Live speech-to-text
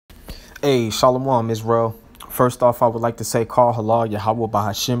Hey, Shalom, Israel. First off, I would like to say, Call Halal, Yahweh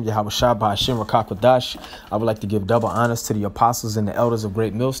Bahashim, Yahweh Shah Bahashim, Rakakwadash. I would like to give double honors to the apostles and the elders of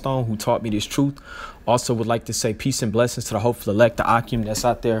Great Millstone who taught me this truth. Also would like to say peace and blessings to the hopeful elect, the Akim that's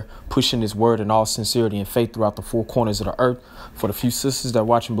out there pushing this word in all sincerity and faith throughout the four corners of the earth. For the few sisters that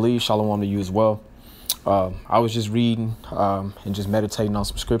watch and believe, Shalom to you as well. I was just reading and just meditating on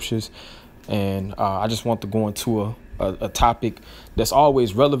some scriptures, and I just want to go into a topic that's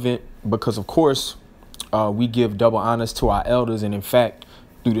always relevant because, of course, we give double honors to our elders, and in fact,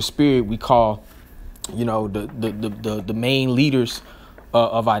 through the Spirit, we call, the main leaders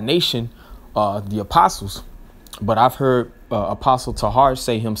of our nation the apostles. But I've heard Apostle Tahar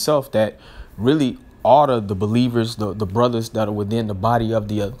say himself that really all of the believers, the brothers that are within the body of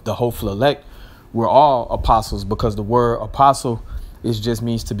the hopeful elect, we're all apostles, because the word apostle just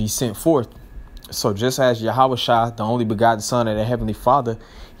means to be sent forth. So just as Yahweh Shah, the only begotten Son of the Heavenly Father,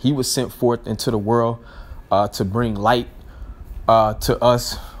 he was sent forth into the world to bring light to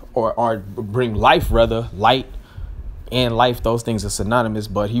us, or bring life, rather. Light and life, those things are synonymous,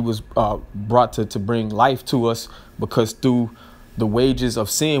 but he was brought to bring life to us, because through the wages of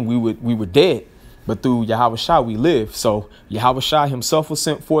sin we were dead, but through Yahweh Shah we live. So Yahweh Shah himself was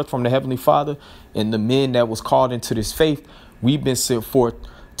sent forth from the Heavenly Father, and the men that was called into this faith, we've been sent forth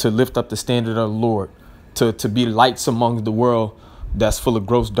to lift up the standard of the Lord, to be lights among the world that's full of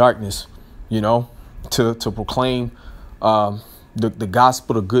gross darkness, to proclaim the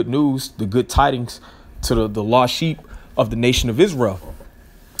gospel, the good news, the good tidings to the lost sheep of the nation of Israel.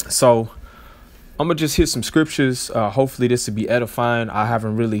 So I'm going to just hit some scriptures. Hopefully this will be edifying. I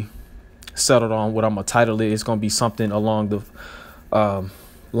haven't really settled on what I'm going to title it. It's going to be something along the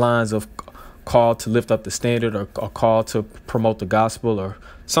lines of call to lift up the standard, or call to promote the gospel, or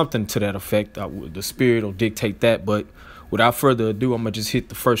something to that effect. The Spirit will dictate that. But without further ado, I'm going to just hit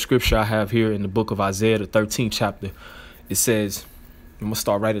the first scripture I have here in the book of Isaiah, the 13th chapter. It says, I'm going to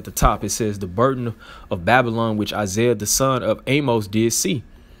start right at the top. It says, the burden of Babylon, which Isaiah, the son of Amos, did see.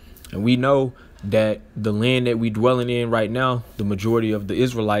 And we know that the land that we're dwelling in right now, the majority of the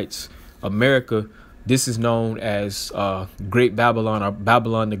Israelites, America, this is known as Great Babylon, or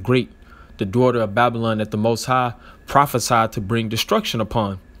Babylon the Great, the daughter of Babylon that the Most High prophesied to bring destruction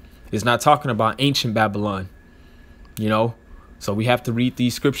upon. It's not talking about ancient Babylon, So we have to read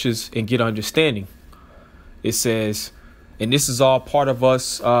these scriptures and get understanding. It says, and this is all part of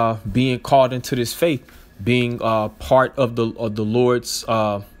us being called into this faith, being part of the Lord's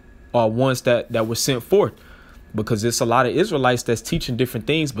ones that were sent forth, because there's a lot of Israelites that's teaching different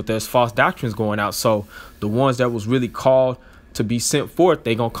things, but there's false doctrines going out. So the ones that was really called to be sent forth,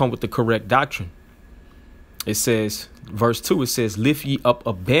 they're going to come with the correct doctrine. It says, verse 2, it says, lift ye up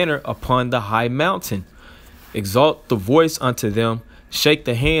a banner upon the high mountain, exalt the voice unto them, shake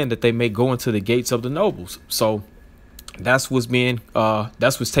the hand that they may go into the gates of the nobles. So that's what's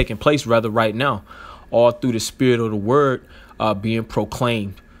taking place right now, all through the spirit of the word being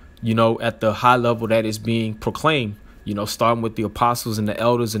proclaimed, at the high level that is being proclaimed, starting with the apostles and the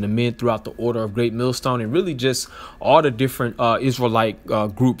elders and the men throughout the order of Great Millstone, and really just all the different Israelite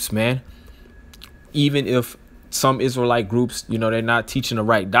groups, man. Even if some Israelite groups, they're not teaching the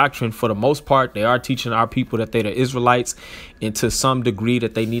right doctrine, for the most part, they are teaching our people that they're the Israelites, and to some degree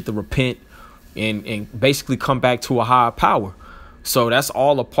that they need to repent and basically come back to a higher power. So that's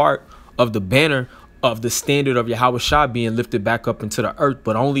all a part of the banner of the standard of Yahweh Shah being lifted back up into the earth.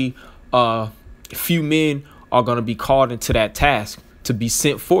 But only few men are going to be called into that task to be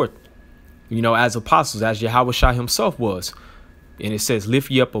sent forth, as apostles, as Yahweh Shah himself was. And it says,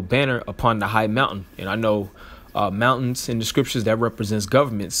 lift ye up a banner upon the high mountain. And I know mountains in the scriptures, that represents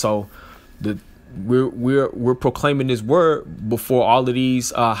government. So we're proclaiming this word before all of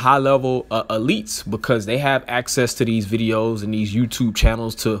these high level elites, because they have access to these videos and these YouTube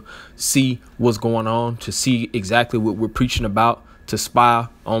channels to see what's going on, to see exactly what we're preaching about, to spy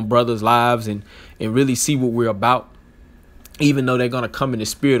on brothers' lives and really see what we're about, even though they're going to come in the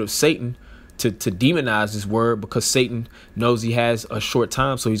spirit of Satan to demonize this word, because Satan knows he has a short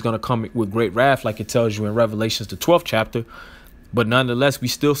time. So he's going to come with great wrath, like it tells you in Revelations, the 12th chapter. But nonetheless, we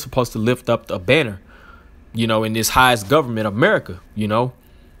still supposed to lift up a banner, in this highest government, America,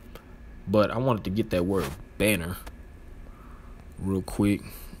 But I wanted to get that word banner real quick.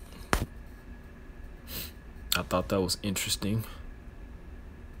 I thought that was interesting.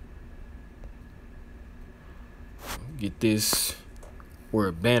 Get this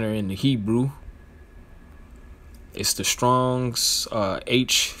word banner in the Hebrew. It's the Strong's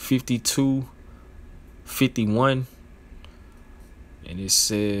H5251. And it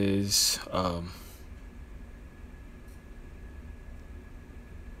says,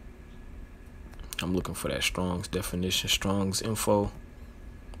 I'm looking for that Strong's definition, Strong's info.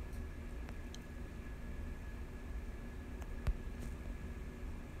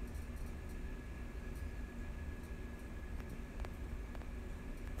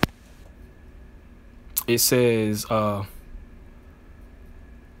 It says a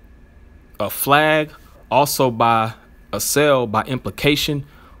flag, also by a sail by implication,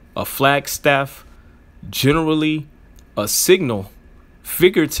 a flagstaff, generally a signal,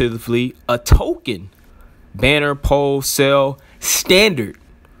 figuratively a token, banner, pole, sail, standard.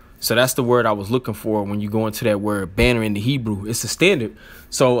 So that's the word I was looking for when you go into that word banner in the Hebrew. It's a standard.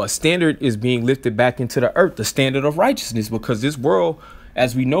 So a standard is being lifted back into the earth, the standard of righteousness, because this world,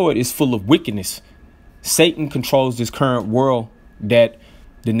 as we know it, is full of wickedness. Satan controls this current world that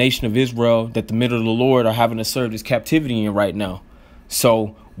the nation of Israel, that the men of the Lord are having to serve this captivity in right now.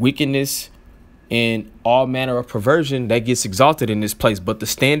 So wickedness and all manner of perversion that gets exalted in this place. But the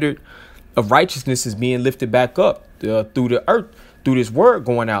standard of righteousness is being lifted back up through the earth, through this word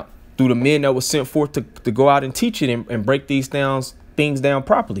going out, through the men that were sent forth to go out and teach it and break these things down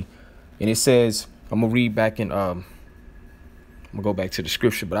properly. And it says, I'm going to read back in, I'm going to go back to the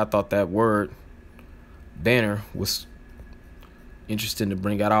scripture, but I thought that word banner was interesting to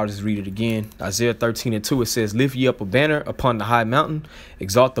bring out. I'll just read it again. Isaiah 13:2, it says, lift ye up a banner upon the high mountain,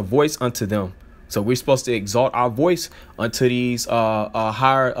 exalt the voice unto them. So we're supposed to exalt our voice unto these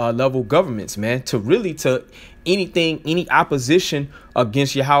higher level governments, man, to anything, any opposition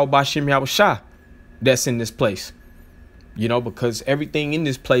against Yahweh B'Shem Yahushua that's in this place, you know, because everything in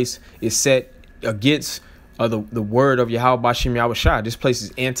this place is set against the word of Yahweh B'Shem Yahushua. This place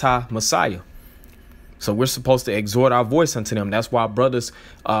is anti-Messiah. So we're supposed to exhort our voice unto them. That's why brothers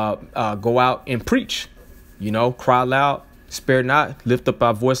go out and preach, you know, cry loud, spare not, lift up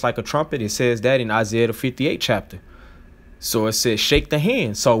our voice like a trumpet. It says that in Isaiah the 58th chapter. So it says shake the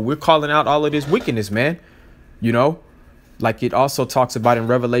hand. So we're calling out all of this wickedness, man. You know, like it also talks about in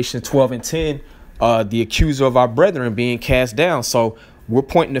Revelation 12:10, the accuser of our brethren being cast down. So we're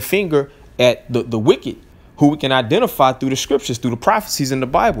pointing the finger at the wicked, who we can identify through the scriptures, through the prophecies in the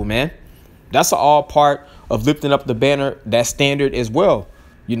Bible, man. That's all part of lifting up the banner, that standard as well.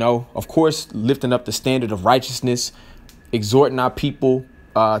 You know, of course, lifting up the standard of righteousness, exhorting our people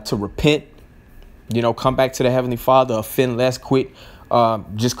to repent, you know, come back to the Heavenly Father, offend less, quit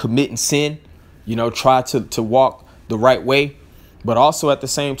just committing sin, you know, try to walk the right way. But also at the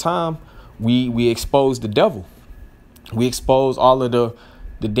same time, we expose the devil. We expose all of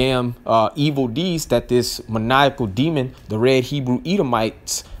the damn evil deeds that this maniacal demon, the red Hebrew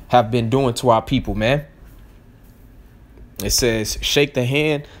Edomites, have been doing to our people, man. It says, shake the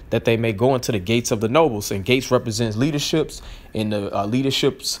hand that they may go into the gates of the nobles. And gates represents leaderships, and the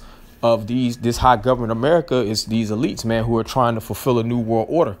leaderships of this high government America is these elites, man, who are trying to fulfill a new world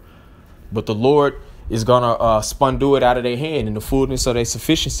order. But the Lord is going to spundo it out of their hand. In the fullness of their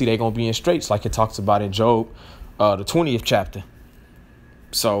sufficiency, they're going to be in straits, like it talks about in Job, the 20th chapter.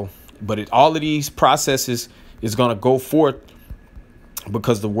 So, but all of these processes is going to go forth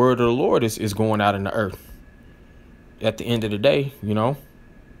because the word of the Lord is going out in the earth. At the end of the day, you know,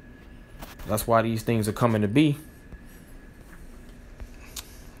 that's why these things are coming to be.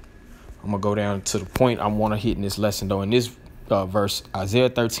 I'm going to go down to the point I want to hit in this lesson, though. In this verse, Isaiah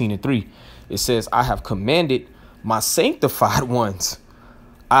 13:3, it says, I have commanded my sanctified ones.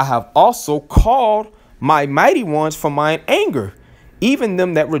 I have also called my mighty ones from mine anger, even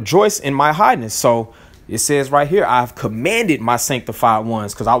them that rejoice in my highness. So it says right here, I've commanded my sanctified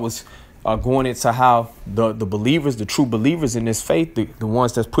ones, because I was going into how the believers, the true believers in this faith, the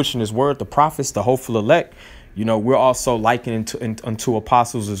ones that's pushing this word, the prophets, the hopeful elect, you know, we're also likened unto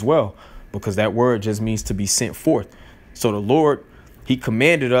apostles as well, because that word just means to be sent forth. So the Lord, he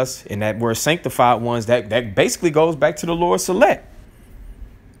commanded us, and that word sanctified ones, that basically goes back to the Lord select.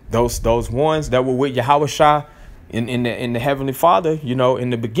 Those ones that were with Yahushua in the Heavenly Father, you know,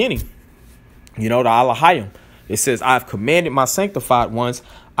 in the beginning. You know, the Alahayim. It says, I have commanded my sanctified ones.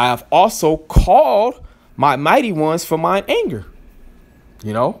 I have also called my mighty ones for mine anger.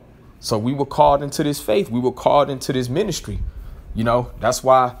 You know, so we were called into this faith. We were called into this ministry. You know, that's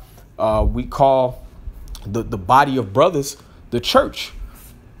why we call the body of brothers the church.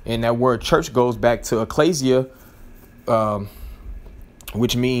 And that word church goes back to ecclesia,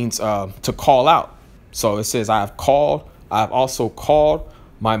 which means to call out. So it says, I have also called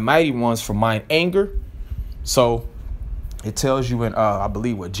my mighty ones for mine anger. So it tells you in, I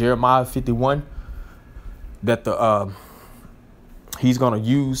believe, what, Jeremiah 51, that he's going to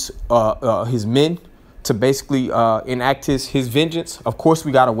use his men to basically enact his vengeance. Of course,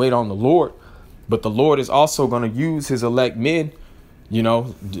 we got to wait on the Lord, but the Lord is also going to use his elect men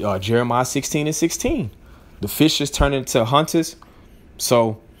Jeremiah 16:16. The fishers turn into hunters.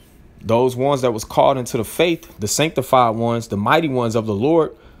 So those ones that was called into the faith, the sanctified ones, the mighty ones of the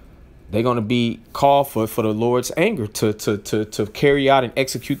Lord, they're going to be called for the Lord's anger, to carry out and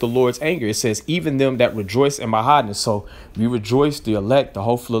execute the Lord's anger. It says, even them that rejoice in my hardness. So we rejoice, the elect, the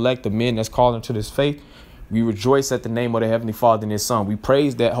hopeful elect, the men that's called into this faith. We rejoice at the name of the Heavenly Father and his Son. We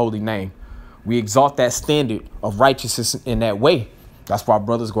praise that holy name. We exalt that standard of righteousness in that way. That's why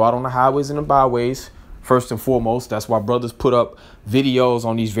brothers go out on the highways and the byways. First and foremost, that's why brothers put up videos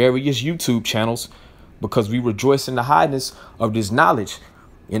on these various YouTube channels, because we rejoice in the highness of this knowledge,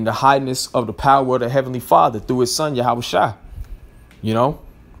 in the highness of the power of the Heavenly Father through his Son, Yahushua.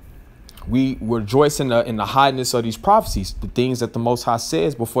 We rejoice in the highness of these prophecies, the things that the Most High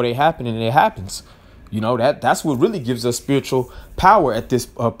says before they happen, and it happens. That's what really gives us spiritual power at this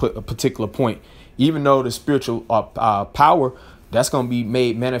particular point. Even though the spiritual power, that's going to be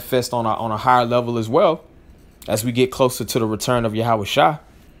made manifest on a higher level as well as we get closer to the return of Yahushua.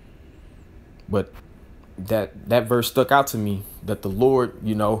 But that verse stuck out to me, that the Lord,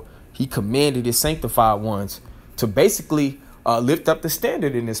 he commanded his sanctified ones to basically lift up the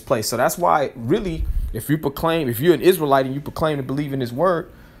standard in this place. So that's why, really, if you're an Israelite and you proclaim to believe in his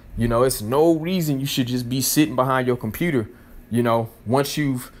word, it's no reason you should just be sitting behind your computer, once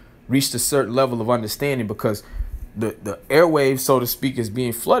you've reached a certain level of understanding, because the airwaves, so to speak, is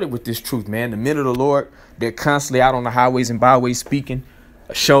being flooded with this truth, man. The men of the Lord, they're constantly out on the highways and byways speaking.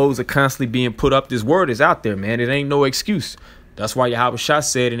 Shows are constantly being put up. This word is out there, man. It ain't no excuse. That's why Yahushua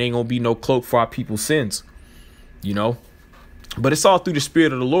said it ain't gonna be no cloak for our people's sins, But it's all through the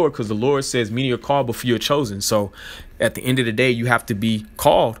Spirit of the Lord, because the Lord says many are called, but few are chosen. So at the end of the day, you have to be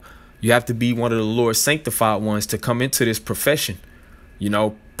called. You have to be one of the Lord's sanctified ones to come into this profession,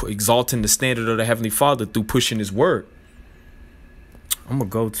 exalting the standard of the Heavenly Father through pushing his word. I'm gonna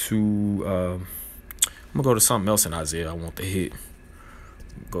go to something else in Isaiah I want to hit.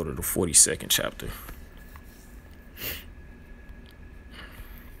 Go to the 42nd chapter.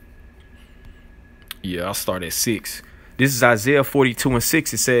 Yeah, I'll start at 6. This is Isaiah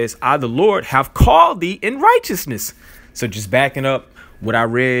 42:6. It says, I, the Lord, have called thee in righteousness. So just backing up what I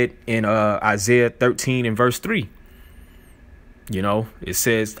read in Isaiah 13 and verse 3. It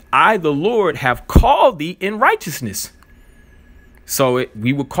says, I, the Lord, have called thee in righteousness. So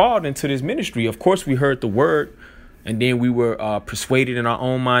we were called into this ministry. Of course, we heard the word, and then we were persuaded in our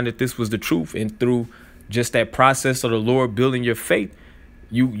own mind that this was the truth. And through just that process of the Lord building your faith,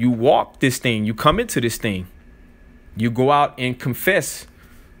 you walk this thing. You come into this thing. You go out and confess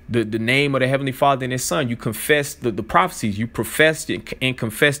the name of the Heavenly Father and his Son. You confess the prophecies. You profess and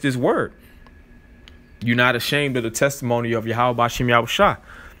confess this word. You're not ashamed of the testimony of Yahweh B'Shem Yahushua.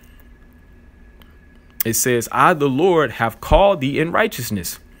 It says, I, the Lord, have called thee in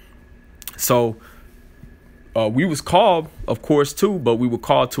righteousness. So we was called, of course, too, but we were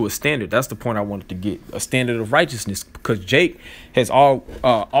called to a standard. That's the point I wanted to get, a standard of righteousness, because Jake has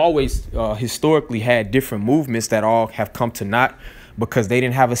always historically had different movements that all have come to naught because they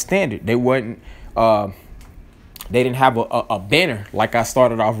didn't have a standard. They didn't have a banner, like I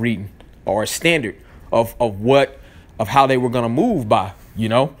started off reading, or a standard of how they were going to move by.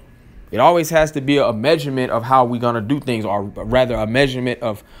 It always has to be a measurement of how we're going to do things, or rather a measurement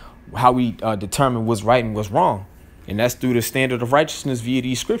of how we determine what's right and what's wrong. And that's through the standard of righteousness via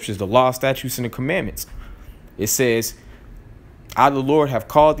these scriptures, the law, statutes, and the commandments. It says, I, the Lord, have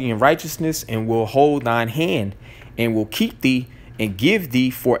called thee in righteousness, and will hold thine hand, and will keep thee, and give thee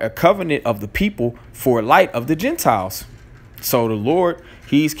for a covenant of the people, for a light of the Gentiles. So the Lord,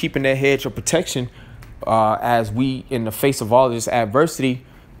 he's keeping that hedge of protection as we, in the face of all this adversity,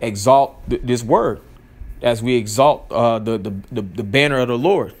 exalt this word, as we exalt the banner of the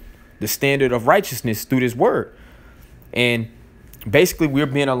Lord, the standard of righteousness through this word. And basically, we're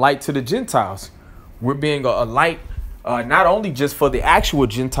being a light to the Gentiles. We're being a light not only just for the actual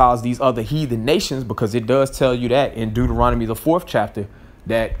Gentiles, these other heathen nations, because it does tell you that in Deuteronomy, the 4th chapter,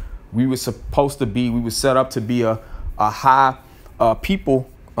 that we were set up to be a high people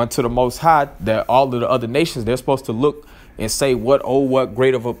unto the Most High, that all of the other nations, they're supposed to look and say, what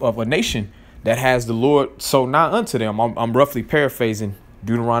great of a nation that has the Lord so nigh unto them. I'm roughly paraphrasing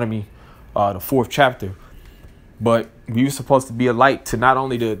Deuteronomy, the 4th chapter. But we were supposed to be a light to not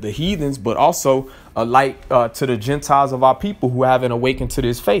only the heathens, but also a light to the Gentiles of our people who haven't awakened to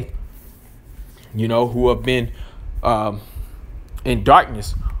this faith, who have been in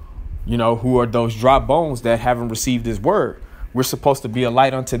darkness, who are those dry bones that haven't received this word. We're supposed to be a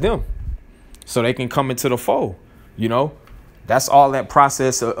light unto them so they can come into the fold. That's all that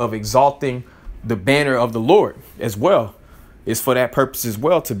process of exalting the banner of the Lord as well. is for that purpose as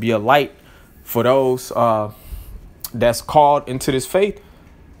well, to be a light for those that's called into this faith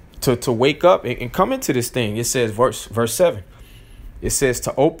to wake up and come into this thing. It says verse 7. It says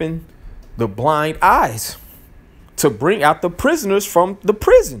to open the blind eyes, to bring out the prisoners from the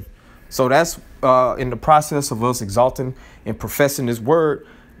prison. So that's in the process of us exalting and professing his word.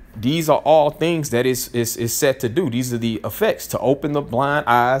 These are all things that is set to do. These are the effects, to open the blind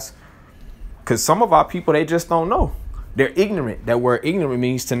eyes. Because some of our people, they just don't know. They're ignorant. That word ignorant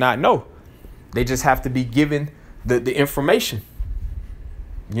means to not know. They just have to be given the information.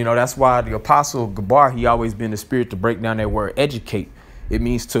 You know, that's why the apostle Gabar, he always been the spirit to break down that word educate. It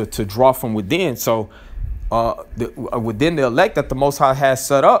means to draw from within. So within the elect that the Most High has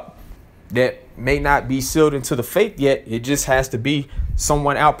set up, that may not be sealed into the faith yet, it just has to be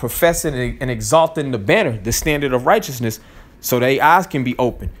someone out professing and exalting the banner, the standard of righteousness, so their eyes can be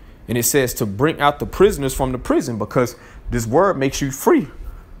open. And it says to bring out the prisoners from the prison, because this word makes you free.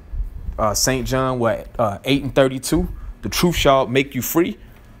 St. John 8:32, the truth shall make you free.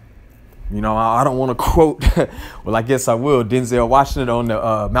 You know, I don't want to quote, well, I guess I will. Denzel Washington on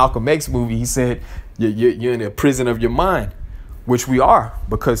the Malcolm X movie, he said, you're in the prison of your mind, which we are,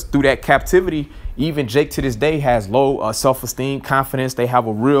 because through that captivity, even Jake to this day has low self-esteem, confidence. They have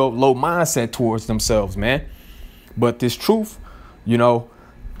a real low mindset towards themselves, man. But this truth, you know,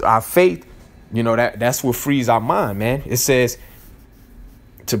 our faith, you know, that's what frees our mind, man. It says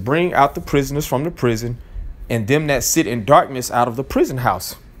to bring out the prisoners from the prison and them that sit in darkness out of the prison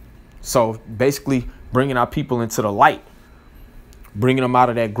house. So basically bringing our people into the light, bringing them out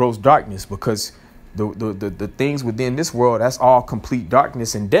of that gross darkness, because the things within this world, that's all complete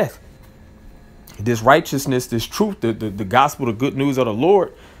darkness and death. This righteousness, this truth, the gospel, the good news of the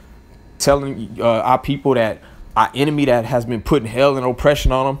Lord, telling our people that our enemy that has been putting hell and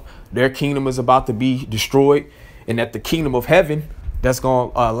oppression on them, their kingdom is about to be destroyed, and that the kingdom of heaven that's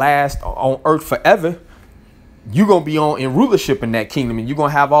going to last on earth forever, you're going to be in rulership in that kingdom, and you're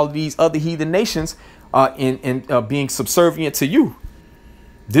going to have all of these other heathen nations being subservient to you.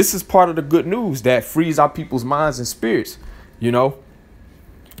 This is part of the good news that frees our people's minds and spirits. You know,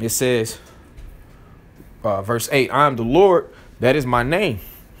 it says, verse 8, I am the Lord, that is my name,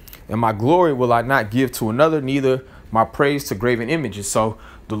 and my glory will I not give to another, neither my praise to graven images. So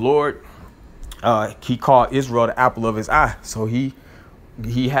the Lord, he called Israel the apple of his eye. So he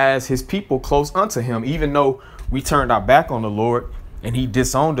has his people close unto him, even though we turned our back on the Lord and he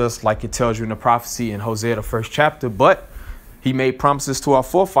disowned us, like it tells you in the prophecy in Hosea, the 1st chapter. But he made promises to our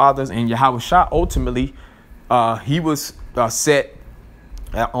forefathers, and Yahweh Shah ultimately, he was set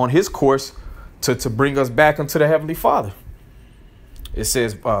on his course to bring us back unto the Heavenly Father. It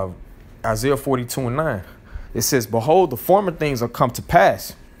says, Isaiah 42:9, it says, behold, the former things are come to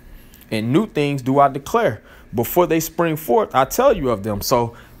pass, and new things do I declare. Before they spring forth, I tell you of them.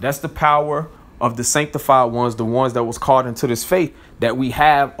 So that's the power of the sanctified ones, the ones that was called into this faith, that we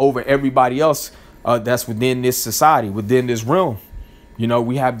have over everybody else that's within this society, within this realm. You know,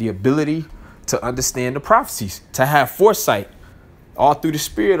 we have the ability to understand the prophecies, to have foresight, all through the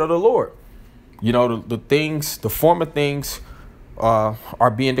Spirit of the Lord. You know, the former things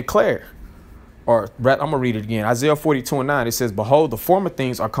are being declared. Or I'm going to read it again. Isaiah 42:9, it says, behold, the former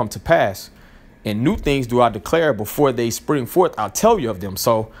things are come to pass, and new things do I declare. Before they spring forth, I'll tell you of them.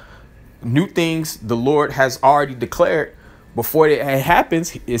 So new things the Lord has already declared. Before it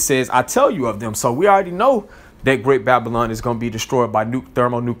happens, it says, I tell you of them. So we already know that Great Babylon is going to be destroyed by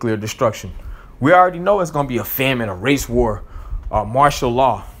thermonuclear destruction. We already know it's going to be a famine, a race war, martial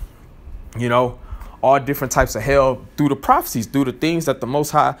law, you know, all different types of hell through the prophecies, through the things that the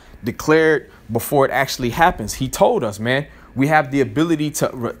Most High declared before it actually happens. He told us, man, we have the ability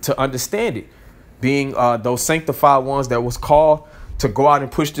to understand it, being those sanctified ones that was called to go out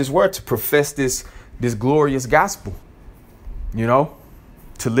and push this word, to profess this glorious gospel, you know,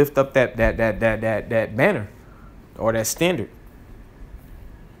 to lift up that banner or that standard.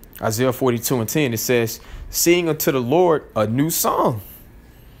 Isaiah 42:10, it says, sing unto the Lord a new song.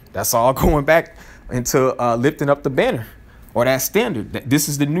 That's all going back into lifting up the banner or that standard. This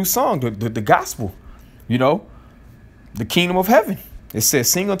is the new song, the gospel, you know, the kingdom of heaven. It says,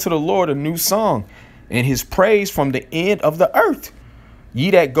 sing unto the Lord a new song, and his praise from the end of the earth. Ye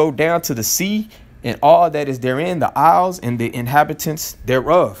that go down to the sea, and all that is therein, the isles and the inhabitants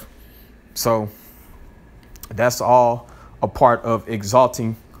thereof. So that's all a part of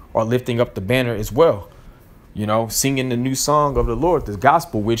exalting or lifting up the banner as well. You know, singing the new song of the Lord, the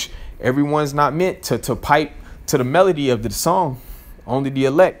gospel, which everyone's not meant to pipe to the melody of the song. Only the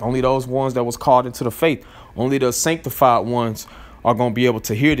elect, only those ones that was called into the faith, only the sanctified ones are going to be able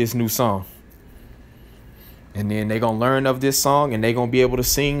to hear this new song. And then they're going to learn of this song, and they're going to be able to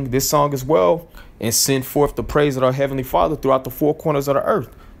sing this song as well and send forth the praise of our Heavenly Father throughout the four corners of the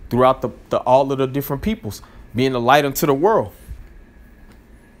earth, throughout the all of the different peoples, being the light unto the world.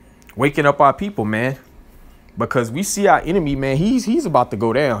 Waking up our people, man, because we see our enemy, man, he's about to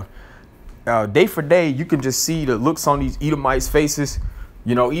go down. Day for day, you can just see the looks on these Edomites' faces,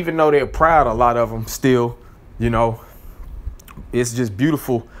 you know, even though they're proud, a lot of them still, you know, it's just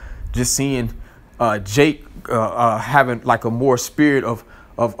beautiful just seeing Jake having like a more spirit of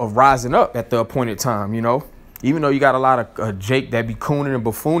rising up at the appointed time, you know, even though you got a lot of Jake that be cooning and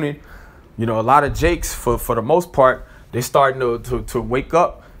buffooning, you know, a lot of Jakes for the most part, they're starting to wake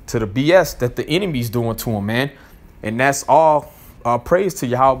up to the BS that the enemy's doing to them, man. And that's all praise to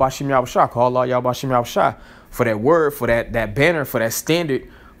Yahweh Bashim Yahushua, call Allah Yahweh Bashim Yahushua for that word, for that banner, for that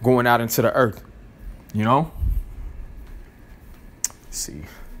standard going out into the earth, you know. Let's see.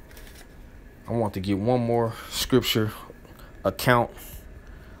 I want to get one more scripture account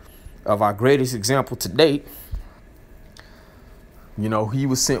of our greatest example to date. You know, he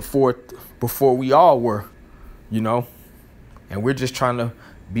was sent forth before we all were, you know, and we're just trying to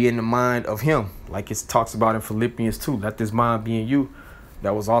be in the mind of him, like it talks about in Philippians 2. Let this mind be in you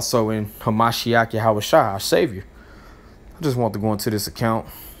that was also in Hamashiach Yahushua, our Savior. I just want to go into this account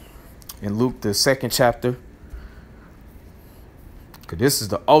in Luke, the 2nd chapter. Because this is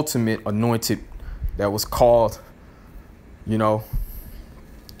the ultimate anointed that was called, you know,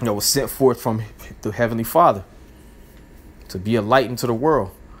 that was sent forth from the Heavenly Father to be a light into the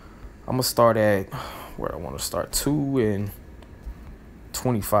world. I'm going to start at where I want to start, 2 and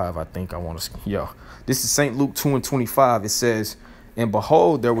 25, I think I want to. Yeah, this is St. Luke 2 and 25. It says, and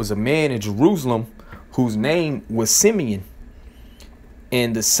behold, there was a man in Jerusalem whose name was Simeon.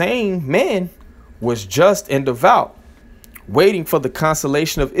 And the same man was just and devout, waiting for the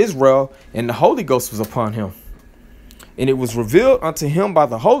consolation of Israel, and the Holy Ghost was upon him. And it was revealed unto him by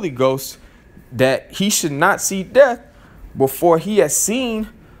the Holy Ghost that he should not see death before he had seen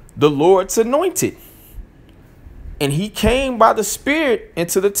the Lord's anointed. And he came by the Spirit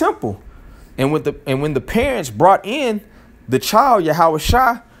into the temple. And when the parents brought in the child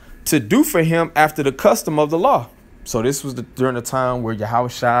Yahushua to do for him after the custom of the law. So this was during the time where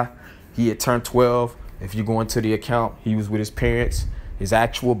Yahushua, he had turned 12. If you go into the account, he was with his parents, his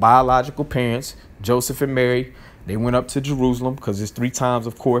actual biological parents, Joseph and Mary. They went up to Jerusalem because it's 3 times,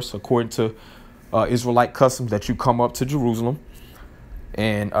 of course, according to Israelite customs, that you come up to Jerusalem.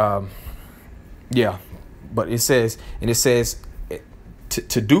 And yeah, but it says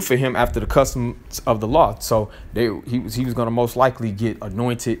to do for him after the customs of the law. So he was going to most likely get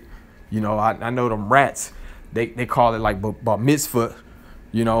anointed. You know, I know them rats, they call it like bar mitzvah,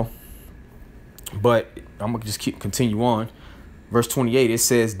 you know. But I'm going to just continue on. Verse 28, it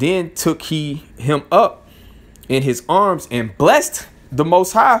says, then took he him up in his arms and blessed the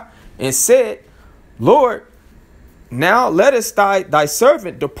Most High and said, Lord, now lettest thy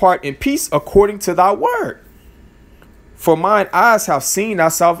servant depart in peace according to thy word. For mine eyes have seen thy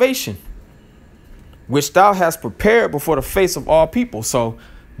salvation, which thou hast prepared before the face of all people. So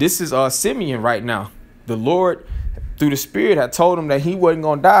this is Simeon right now. The Lord, through the Spirit, had told him that he wasn't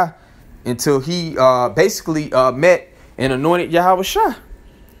going to die until he basically met and anointed Yahushua,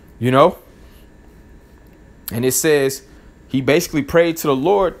 you know. And it says he basically prayed to the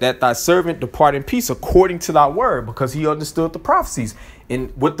Lord that thy servant depart in peace according to thy word, because he understood the prophecies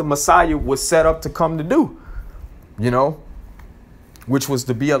and what the Messiah was set up to come to do, you know, which was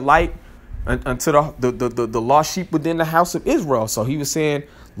to be a light unto the lost sheep within the house of Israel. So he was saying,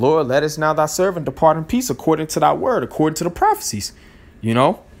 Lord, let us now thy servant depart in peace according to thy word, according to the prophecies, you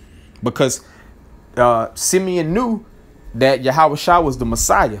know, because Simeon knew that Yahushua was the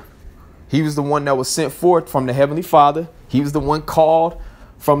Messiah. He was the one that was sent forth from the Heavenly Father. He was the one called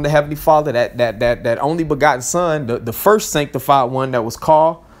from the Heavenly Father, that only begotten Son, the first sanctified one that was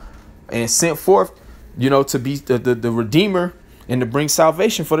called and sent forth, you know, to be the Redeemer and to bring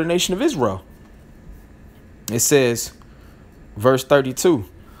salvation for the nation of Israel. It says, verse 32,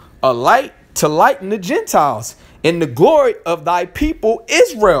 a light to lighten the Gentiles and the glory of thy people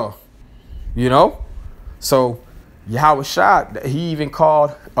Israel. You know, so Yahushua, he even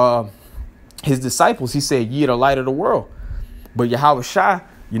called his disciples. He said, ye are the light of the world. But Yahushua,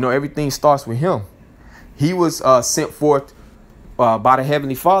 you know, everything starts with him. He was sent forth by the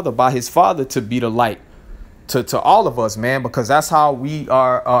Heavenly Father, by his Father, to be the light to all of us, man, because that's how we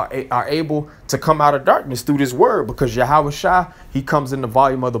are able to come out of darkness, through this word, because Yahushua, he comes in the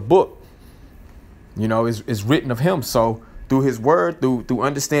volume of the book, you know, is written of him. So through his word, through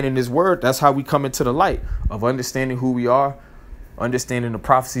understanding his word, that's how we come into the light of understanding who we are, understanding the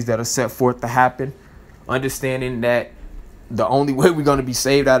prophecies that are set forth to happen, understanding that the only way we're going to be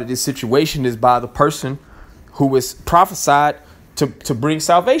saved out of this situation is by the person who is prophesied to bring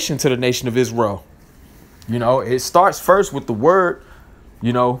salvation to the nation of Israel. You know, it starts first with the word,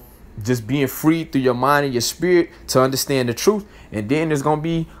 you know, just being free through your mind and your spirit to understand the truth. And then there's going to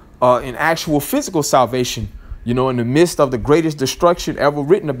be an actual physical salvation, you know, in the midst of the greatest destruction ever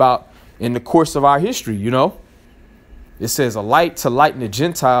written about in the course of our history. You know, it says a light to lighten the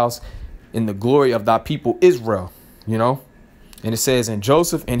Gentiles in the glory of thy people Israel, you know. And it says, and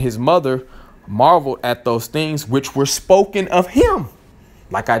Joseph and his mother marveled at those things which were spoken of him.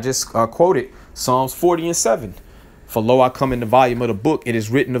 Like I just quoted Psalms 40:7. For lo, I come in the volume of the book, it is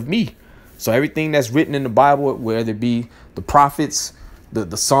written of me. So everything that's written in the Bible, whether it be the prophets,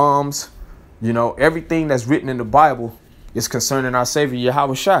 the Psalms, you know, everything that's written in the Bible is concerning our Savior,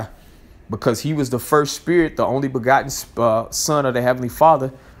 Yahushua, because he was the first spirit, the only begotten son of the Heavenly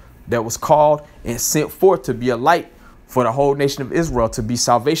Father that was called and sent forth to be a light for the whole nation of Israel, to be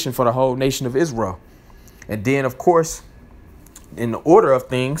salvation for the whole nation of Israel. And then, of course, in the order of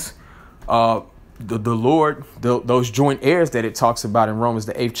things, the Lord, those joint heirs that it talks about in Romans,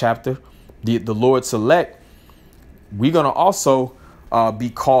 the 8th chapter, the Lord select, we're going to also be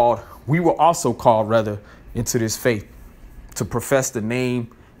called, we were also called rather into this faith to profess the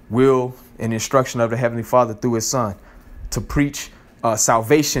name, will, and instruction of the Heavenly Father through his son, to preach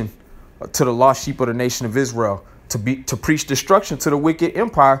salvation to the lost sheep of the nation of Israel, to preach destruction to the wicked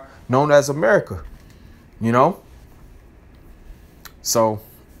empire known as America, you know. So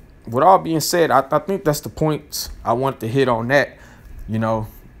with all being said, I think that's the points I want to hit on that. You know,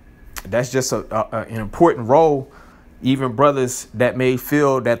 that's just an important role. Even brothers that may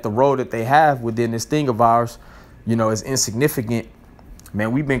feel that the role that they have within this thing of ours, you know, is insignificant.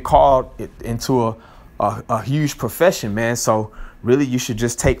 Man, we've been called into a huge profession, man. So really, you should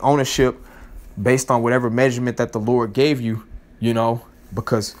just take ownership based on whatever measurement that the Lord gave you, you know,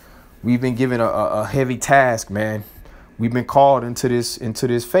 because we've been given a heavy task, man. We've been called into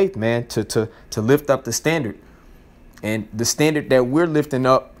this faith, man, to lift up the standard. And the standard that we're lifting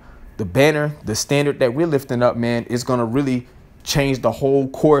up, the banner, the standard that we're lifting up, man, is going to really change the whole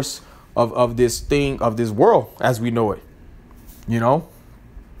course of this thing, of this world as we know it, you know.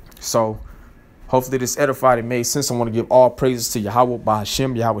 So hopefully this edified and made sense. I want to give all praises to Yahweh by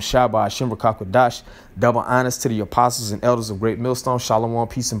Hashem, Yahweh Shai by Hashem Rakakwadash. Double honors to the apostles and elders of Great Millstone. Shalom,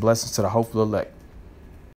 peace and blessings to the hopeful elect.